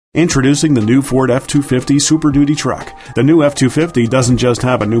Introducing the new Ford F250 Super Duty truck. The new F250 doesn't just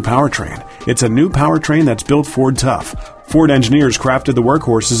have a new powertrain. It's a new powertrain that's built Ford tough. Ford engineers crafted the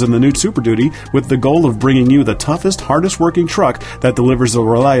workhorses in the new Super Duty with the goal of bringing you the toughest, hardest-working truck that delivers the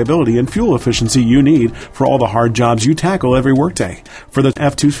reliability and fuel efficiency you need for all the hard jobs you tackle every workday. For the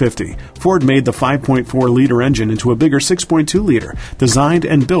F250, Ford made the 5.4-liter engine into a bigger 6.2-liter, designed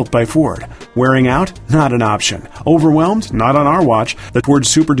and built by Ford. Wearing out? Not an option. Overwhelmed? Not on our watch. The Ford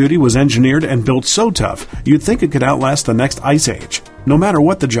Super Duty was engineered and built so tough, you'd think it could outlast the next ice age. No matter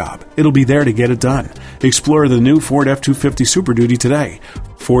what the job, it'll be there to get it done. Explore the new Ford F250 Super Duty today.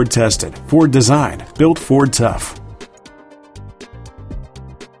 Ford tested, Ford designed, built Ford tough.